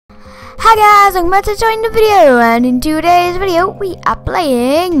Hi guys, welcome back to join the video, and in today's video we are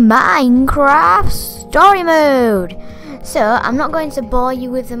playing Minecraft Story Mode. So I'm not going to bore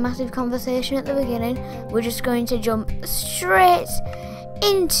you with the massive conversation at the beginning, we're just going to jump straight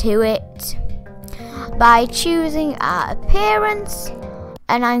into it by choosing our appearance,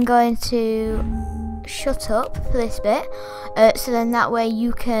 and I'm going to shut up for this bit, so then that way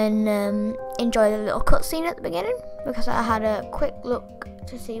you can enjoy the little cutscene at the beginning, because I had a quick look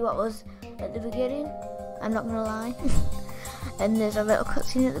to see what was at the beginning, I'm not gonna lie. And there's a little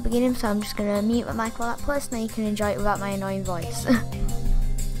cutscene at the beginning, so I'm just gonna mute my mic while that plays, and then you can enjoy it without my annoying voice.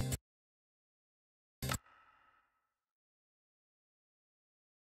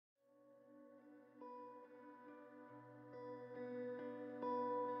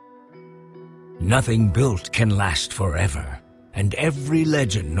 Nothing built can last forever, and every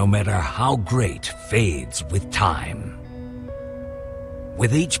legend, no matter how great, fades with time.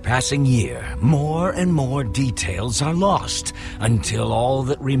 With each passing year, more and more details are lost, until all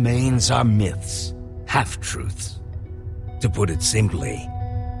that remains are myths, half-truths. To put it simply,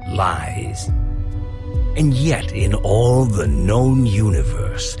 lies. And yet, in all the known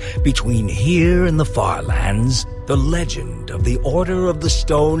universe, between here and the far lands, the legend of the Order of the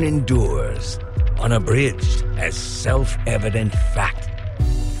Stone endures, unabridged as self-evident fact.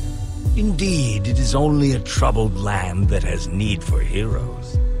 Indeed, it is only a troubled land that has need for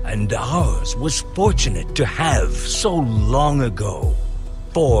heroes, and ours was fortunate to have, so long ago,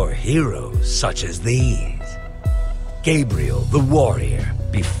 4 heroes such as these. Gabriel, the warrior,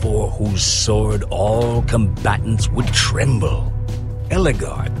 before whose sword all combatants would tremble.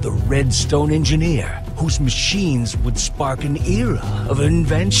 Eligard, the redstone engineer, whose machines would spark an era of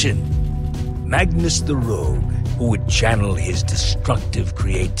invention. Magnus the rogue, who would channel his destructive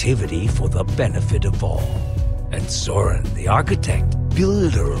creativity for the benefit of all. And Soren, the architect,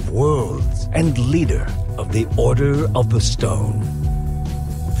 builder of worlds, and leader of the Order of the Stone.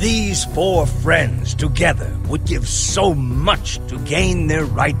 These 4 friends together would give so much to gain their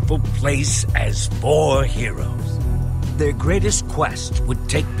rightful place as 4 heroes. Their greatest quest would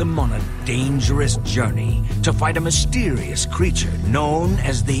take them on a dangerous journey to fight a mysterious creature known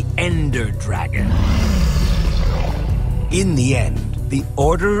as the Ender Dragon. In the end, the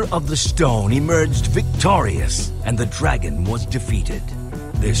Order of the Stone emerged victorious, and the dragon was defeated.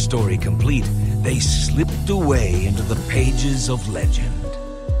 Their story complete, they slipped away into the pages of legend.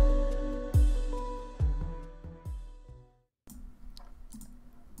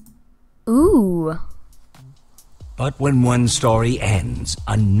 Ooh. But when one story ends,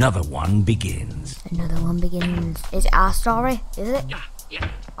 another one begins. Another one begins. Is it our story? Is it? Yeah.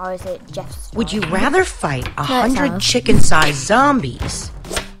 Or is it Jeff's story? Would you rather fight it's 100 ours. chicken-sized zombies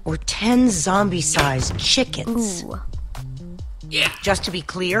or 10 zombie-sized chickens? Ooh. Yeah. Just to be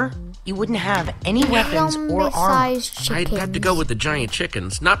clear, you wouldn't have any weapons or armor. Zombie-sized I'd chickens. have to go with the giant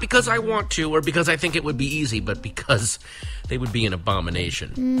chickens. Not because I want to or because I think it would be easy, but because they would be an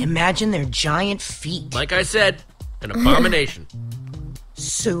abomination. Imagine their giant feet. Like I said, an abomination.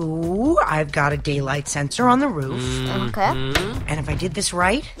 So, I've got a daylight sensor on the roof. Okay. And if I did this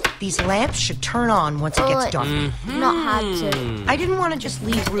right, these lamps should turn on once it gets dark. Not had to. I didn't want to just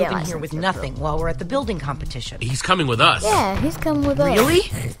leave Ruben Daylight here with sensor, nothing while we're at the building competition. He's coming with us. Yeah, he's come with us. Really?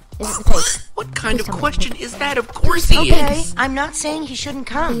 Is it the pig? What kind Please of tell me question is that? Of course he Okay. is. I'm not saying he shouldn't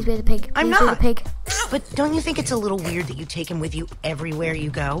Please come. be the pig. I'm Please be not. the pig. But don't you think it's a little weird that you take him with you everywhere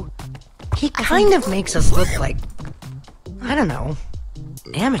you go? He kind of makes us look like, I don't know,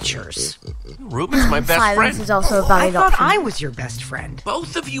 amateurs. Ruben's my best Silence friend. is also a I valid thought option. I was your best friend.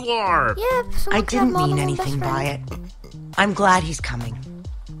 Both of you are. Yeah, I didn't mean anything by it. I'm glad he's coming.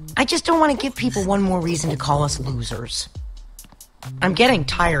 I just don't want to give people one more reason to call us losers. I'm getting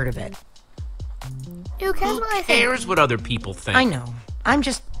tired of it. Who cares what I Who think? cares what other people think? I know. I'm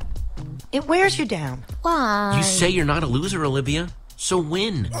just... It wears you down. Why? You say you're not a loser, Olivia. So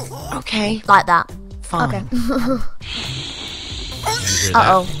win. Okay, like that. fine. Okay. You hear that?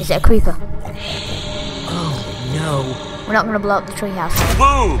 Uh-oh, is it a creeper? Oh, no. We're not going to blow up the treehouse.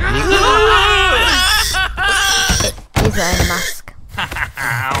 Boom! He's wearing a mask.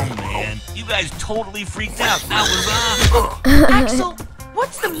 Oh man, you guys totally freaked out. That was Axel,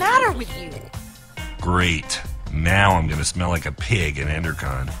 what's the matter with you? great. Now I'm gonna smell like a pig in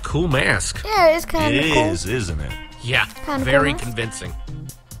EnderCon. Cool mask. Yeah, it's kind It of cool. is, isn't it? Yeah, Kinda very cool, huh? convincing.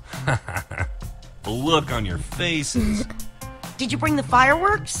 The look on your faces. Did you bring the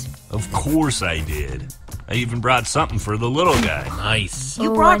fireworks? Of course I did. I even brought something for the little guy. Nice.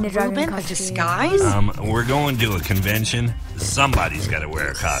 You Oh, brought and a dragon Ruben a costume. disguise? We're going to a convention. Somebody's gotta wear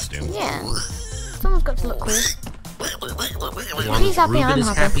a costume. Yeah. Someone's got to look cool. As long He's as happy, Ruben I'm is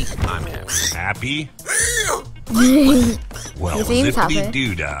happy. happy, I'm happy. Happy? Well, He seems happy.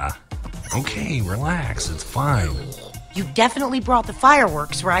 zippity-doo-dah. Okay, relax. It's fine. You definitely brought the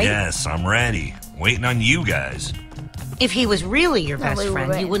fireworks, right? Yes, I'm ready. Waiting on you guys. If he was really your No, best we were friend,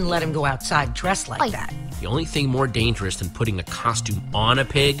 ready. you wouldn't let him go outside dressed like Oi. that. The only thing more dangerous than putting a costume on a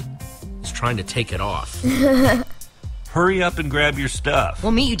pig is trying to take it off. Hurry up and grab your stuff.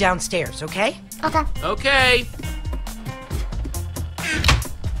 We'll meet you downstairs, okay? Okay. Okay.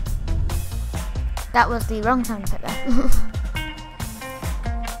 That was the wrong sound effect there.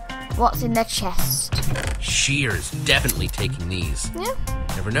 What's in the chest? Shears, definitely taking these. Yeah.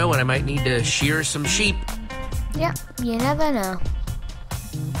 Never know when I might need to shear some sheep. Yeah, you never know.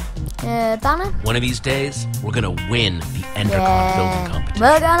 Banner? One of these days, we're gonna win the EnderCon building competition.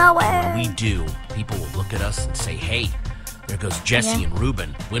 We're gonna When win. we do, people will look at us and say, hey, there goes Jesse Yeah. and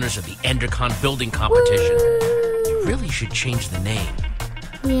Ruben, winners of the EnderCon building competition. You really should change the name.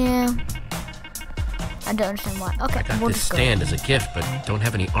 Yeah. I don't understand why. Okay, I got we'll this just go. stand as a gift, but don't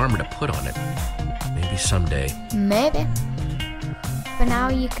have any armor to put on it. Maybe someday. Maybe. For now,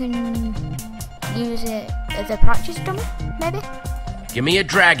 you can use it as a practice dummy, maybe? Give me a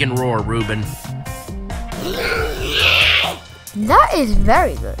dragon roar, Ruben. That is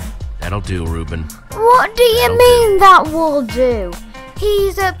very good. That'll do, Ruben. What do you That'll mean that will do?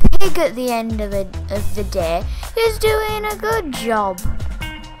 He's a pig at the end of the day. He's doing a good job.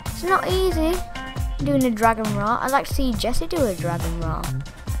 It's not easy doing a dragon roar. I'd like to see Jesse do a dragon roar.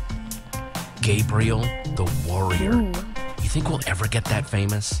 Gabriel, the warrior. Ooh. You think we'll ever get that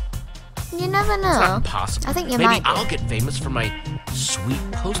famous? You never It's not know. impossible. I think you Maybe might be. I'll get famous for my sweet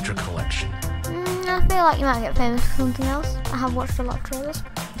poster collection. I feel like you might get famous for something else. I have watched a lot of trailers.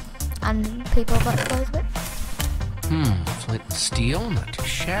 And people have let's plays of it. Flint and steel, not too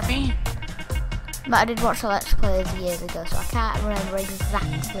shabby. But I did watch the Let's Plays years ago, so I can't remember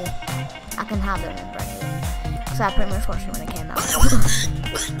exactly. I can hardly remember anything. Because I pretty much watched it when it came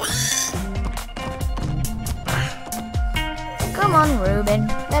out. Come on, Ruben.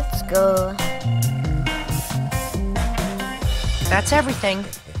 Let's go. That's everything.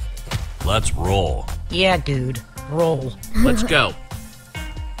 Let's roll. Yeah, dude. Roll. Let's go.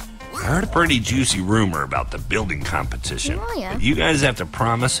 I heard a pretty juicy rumor about the building competition. Oh, yeah. But you guys have to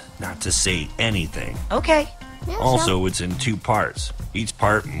promise not to say anything. Okay. Yeah, Also, it's in 2 parts. Each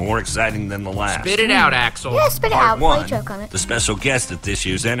part more exciting than the last. Spit it out, Axel. Yeah, spit it Part out. Play 1, a joke on it. the special guest at this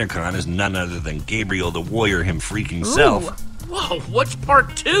year's EnderCon is none other than Gabriel the warrior him freaking self. Whoa, what's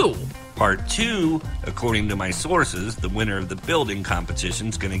part 2? Part 2, according to my sources, the winner of the building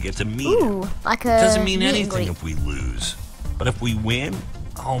competition's gonna get to meet him. Ooh, like a Doesn't mean meet and anything greet. if we lose. But if we win,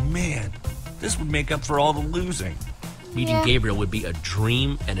 oh man, this would make up for all the losing. Meeting Yeah. Gabriel would be a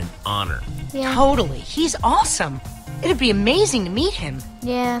dream and an honor. Yeah, Totally. He's awesome. It'd be amazing to meet him.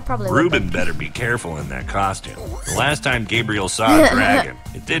 yeah, probably would Ruben be. better be careful in that costume. The last time Gabriel saw a dragon,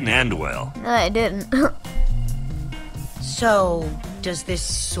 it didn't end well. No, it didn't. So, does this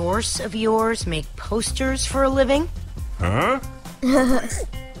source of yours make posters for a living? Huh?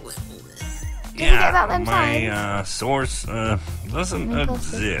 get about them my source doesn't Any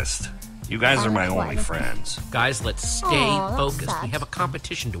posters? exist. You guys are my only Whatever. friends. Guys, let's stay Aw, that's focused. sad. We have a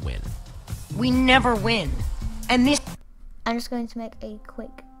competition to win. We never win. And this I'm just going to make a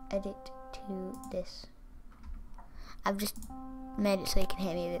quick edit to this. I've just made it so you can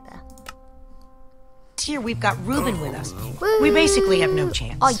hear me a bit better. year we've got Ruben with us. We basically have no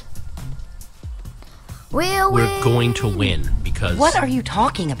chance. Oi. We're We're going to win because What are you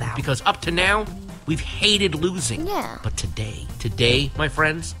talking about? because up to now we've hated losing. Yeah. But today, my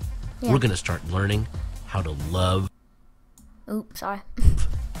friends, Yeah. we're gonna start learning how to love Oops, sorry.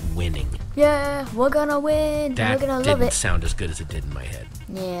 winning. Yeah, we're gonna win. That we're gonna didn't love it. sound as good as it did in my head.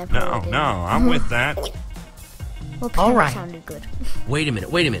 Yeah, No, probably did. no, I'm with that. Well, All right. sounded good. Wait a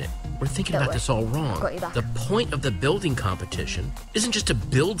minute. We're thinking Don't about worry. this all wrong. Got you back. The point of the building competition isn't just to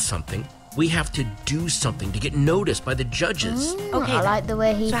build something. We have to do something to get noticed by the judges. Okay, I then. like the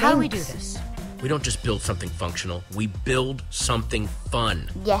way he So thinks. how do we do this? We don't just build something functional. We build something fun.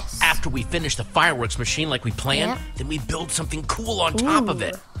 Yes. After we finish the fireworks machine like we planned, Yeah. then we build something cool on top of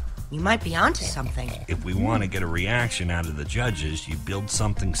it. You might be onto something. If we want to get a reaction out of the judges, you build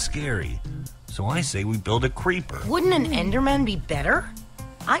something scary. So I say we build a creeper. Wouldn't an Enderman be better?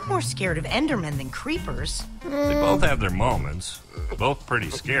 I'm more scared of Endermen than creepers. They both have their moments. Both pretty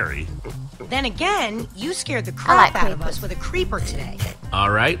scary. Then again, you scared the I crap like out of creepers. us with a creeper today.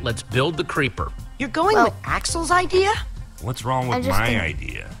 All right, let's build the creeper. You're going Well- with Axel's idea? What's wrong with just my think-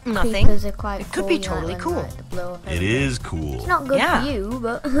 idea? Nothing. Creepers are quite It could cool, be you know, totally when, cool. like, they blow up It everything. is cool. It's not good Yeah. for you,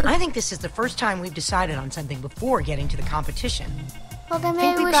 but I think this is the first time we've decided on something before getting to the competition. well, then Think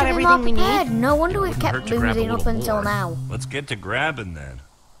maybe we've we got should be more everything we need? prepared. No wonder we've Wouldn't kept hurt to grab a losing up little until more. now. Let's get to grabbing then.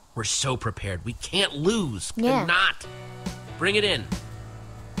 We're so prepared. We can't lose. Yeah. Cannot. Bring it in.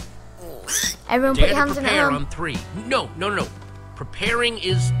 Everyone put Dare your to hands in at prepare home. on 3. No. Preparing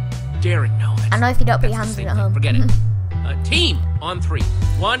is daring. No, that's, I know if you don't put your that's the hands in same at thing. home. Forget it. Team on 3.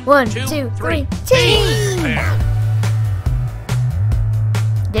 1, 1, 2, 2, 3. 3. Team!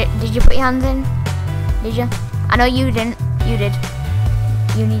 Did you put your hands in? Did you? I know you didn't. You did.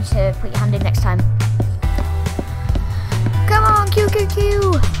 You need to put your hand in next time. Come on, Q.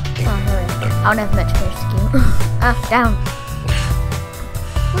 Oh, sorry. I'll never meant to finish the Q. Down.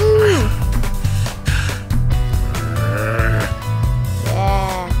 Woo!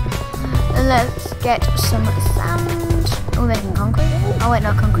 Yeah. And let's get some sand. Are we making concrete? Oh wait,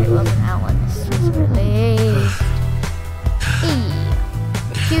 no, concrete wasn't out when this was released. E.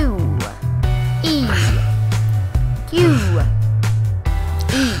 Q. E. Q.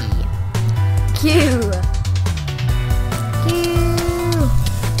 E.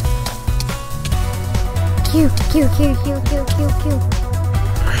 Q. Q. Q.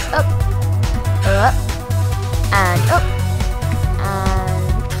 Up. Up. And up. And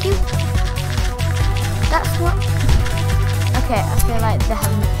Q. That's what. Okay, I feel like they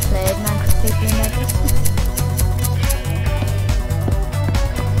haven't played Minecraft people in their business.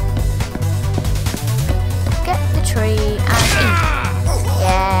 Get the tree and eat.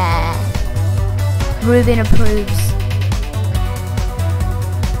 Yeah. Ruben approves.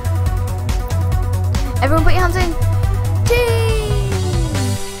 Everyone put your hands in. Team!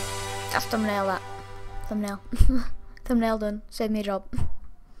 That's thumbnail that. Thumbnail. Thumbnail done. Save me a job.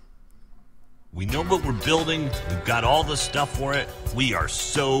 We know what we're building. We've got all the stuff for it. We are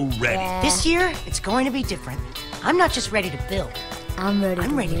so ready. Yeah. This year, it's going to be different. I'm not just ready to build. I'm ready.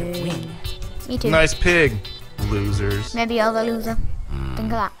 I'm ready to win. Me too. Nice pig, losers. Maybe you're the loser.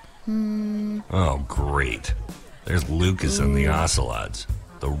 Think of that. Oh, great. There's Lucas and the Ocelots.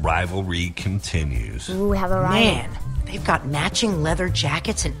 The rivalry continues. Ooh, we have a rival. Man, they've got matching leather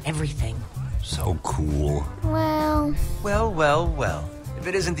jackets and everything. So cool. Well, Well. If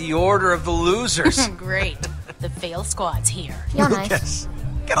it isn't the order of the losers. Great. The fail squad's here. you're nice. Lucas,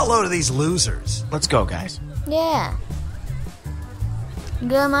 get a load of these losers. Let's go, guys. Yeah.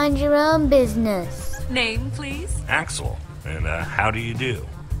 Go mind your own business. Name, please? Axel, and how do you do?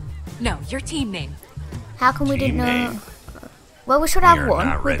 No, your team name. How come we didn't Team know? name. Well, we should We have are one.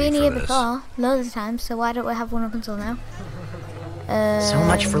 not We've ready been for here this. before, loads of times, so why don't we have one up until now? So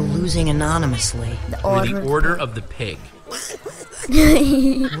much for losing anonymously. The We're order. the Order of the Pig.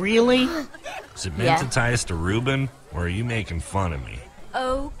 Really? Is it meant to tie us to Ruben, or are you making fun of me?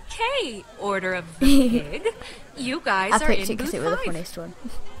 Okay, Order of the Pig. You guys I are picked it in because booth it was the 5. funniest one.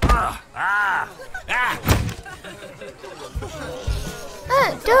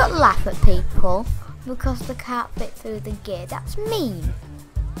 Don't laugh at people because they can't fit through the gate. That's mean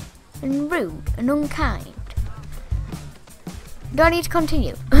and rude and unkind. Do I need to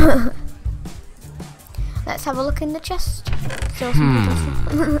continue? Let's have a look in the chest. So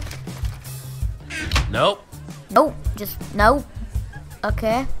Nope. no, just no.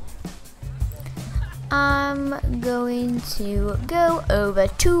 Okay. I'm going to go over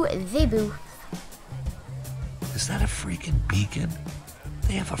to the booth. Is that a freaking beacon?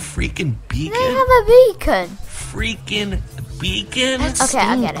 They have a freaking beacon? They have a beacon. Freaking beacon? That's Okay, I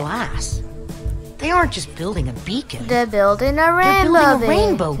stained get it. glass. They aren't just building a beacon. They're building a They're rainbow building a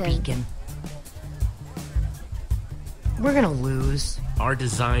rainbow beacon. beacon. We're gonna lose. Our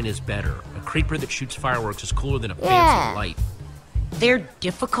design is better. A creeper that shoots fireworks is cooler than a Yeah. fancy light. Their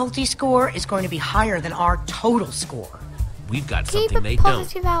difficulty score is going to be higher than our total score. We've got Keep something a they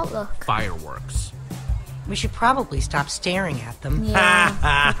positive don't. outlook. Fireworks. We should probably stop staring at them. Yeah,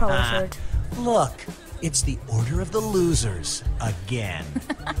 I probably should. Look, it's the order of the losers again.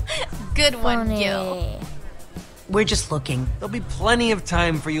 Good one, Funny. Gil. We're just looking. There'll be plenty of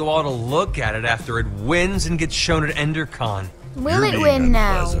time for you all to look at it after it wins and gets shown at EnderCon. Will You're it being win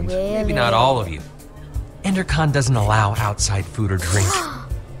now? unpleasant. Really? Maybe not all of you. EnderCon doesn't allow outside food or drink.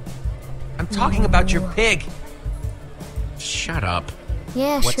 I'm talking about your pig. Shut up.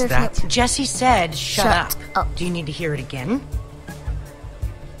 Yeah, What's sure. that? Jesse said, shut Shut up. up. Do you need to hear it again?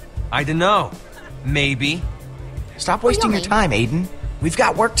 I don't know. Maybe. Stop wasting your mean? time, Aiden. We've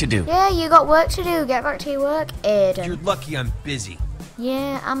got work to do. Yeah, you got work to do. Get back to your work, Aiden. You're lucky I'm busy.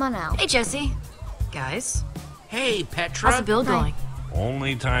 Yeah, I'm on out. Hey, Jesse. Guys, Hey, Petra. how's the build Hi. going?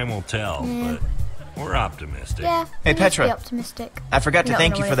 Only time will tell, but Or optimistic. Yeah. Hey, we need to Petra. be optimistic. I forgot to No,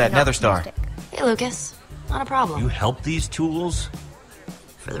 thank no, you we're for that not nether star. optimistic. Hey, Lucas. Not a problem. You help these tools?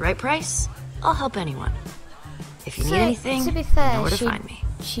 For the right price, I'll help anyone. If you need So, anything, to be you fair, know where to find me.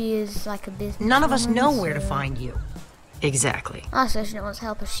 She is like a business. None of us know where to find you. Exactly. Oh, so she wants to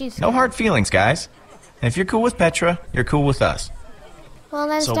help us. She's No scared. hard feelings, guys. And if you're cool with Petra, you're cool with us. Well,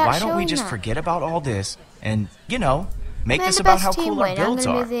 then So start why don't we showing just that. forget about all this and, you know, make May this the about best how team cool our win. I'm builds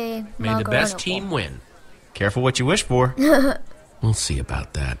gonna are? do the May the Margot best Reynolds team one. win. Careful what you wish for. We'll see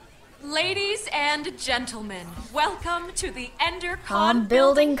about that. Ladies and gentlemen, welcome to the EnderCon building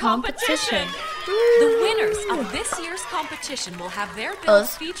building competition. competition. The winners of this year's competition will have their builds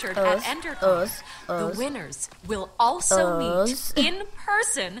Us, featured us, at EnderCon. us, The us, winners will also us. meet in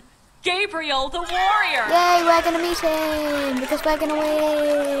person Gabriel the Warrior. Yay, we're gonna meet him because we're gonna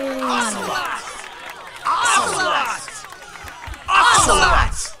win.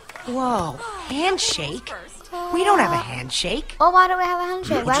 Whoa, handshake? We don't have a handshake. Oh, why don't we have a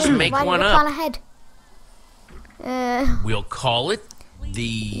handshake? Why just don't make why one don't we up. plan ahead? We'll call it the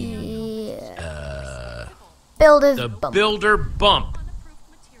Yeah. Builder's bump. Builder Bump.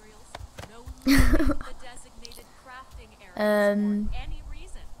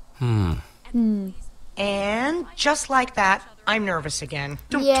 And just like that, I'm nervous again.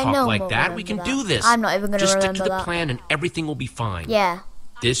 Don't Yeah, talk no like one that. will We can remember do that. this. I'm not even gonna Just stick remember to the that. plan and everything will be fine. Yeah.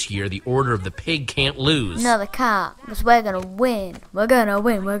 This year, the Order of the Pig can't lose. No, they can't. Because we're gonna win. We're gonna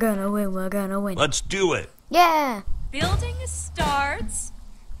win. We're gonna win. We're gonna win. Let's do it. Yeah. Building starts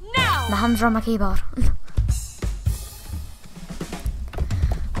now. My hands are on my keyboard.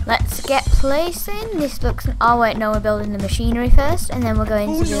 Let's get placing. This looks. Oh wait, no, we're building the machinery first, and then we're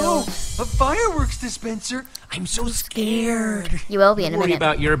going to build. A fireworks dispenser? I'm so scared. You will be in a Worry minute.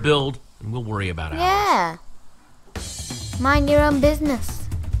 about your build, and we'll worry about ours. Yeah. Mind your own business.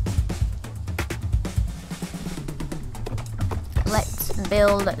 Let's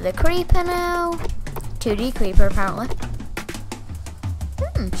build the creeper now. 2D creeper, apparently.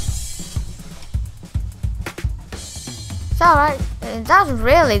 It's alright. That's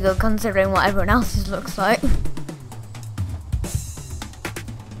really good considering what everyone else's looks like.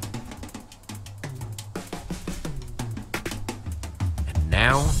 And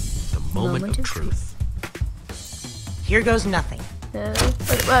now, the moment of truth. Here goes nothing. But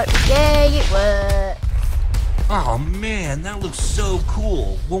it worked. Yay, it worked. Oh man, that looks so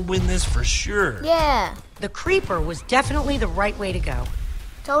cool. We'll win this for sure. Yeah. The creeper was definitely the right way to go.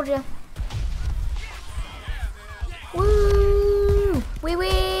 Told you. Woo! We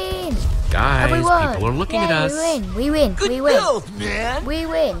win! Guys, we won. people are looking Yay, at us. We win. Good we win. build, man. We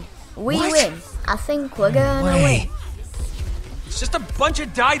win. We What? win. I think we're gonna win. Wait. It's just a bunch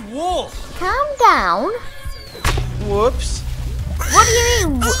of dyed wool. Calm down. Whoops. What do you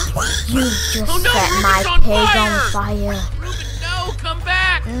mean? You just Oh, no, set Ruben's my on pig fire. on fire. Ruben, no, come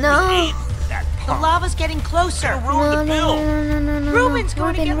back! No. That The pump. lava's getting closer. No, no, no, no, no. Ruben's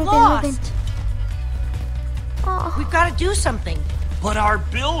going to get Ruben. lost. Oh, We've got to do something. But our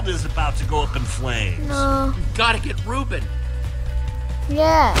build is about to go up in flames. no. Gotta get Ruben.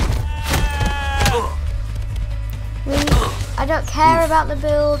 Yeah. I don't care about the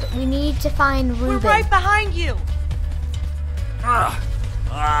build. We need to find We're Ruben. right behind you.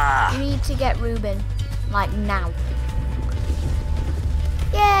 We need to get Ruben. Like now.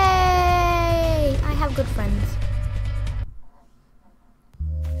 Yay! I have good friends.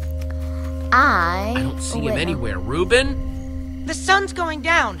 I don't see him win. anywhere. Ruben? The sun's going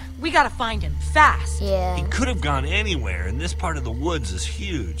down. We got to find him fast. Yeah. He could have gone anywhere, and this part of the woods is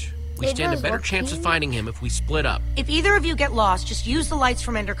huge. We It stand a does better look chance of huge. finding him if we split up. If either of you get lost, just use the lights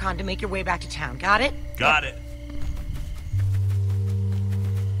from EnderCon to make your way back to town. Got it? Got it.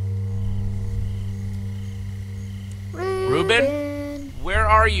 Ruben? Where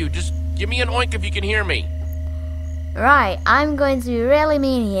are you? Just give me an oink if you can hear me. Right, I'm going to be really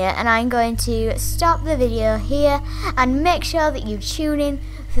mean here, and I'm going to stop the video here and make sure that you tune in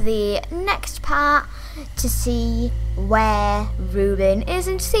for the next part to see where Ruben is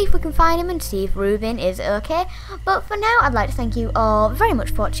and to see if we can find him and see if Ruben is okay. But for now, I'd like to thank you all very much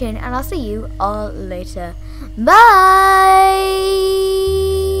for watching, and I'll see you all later. Bye!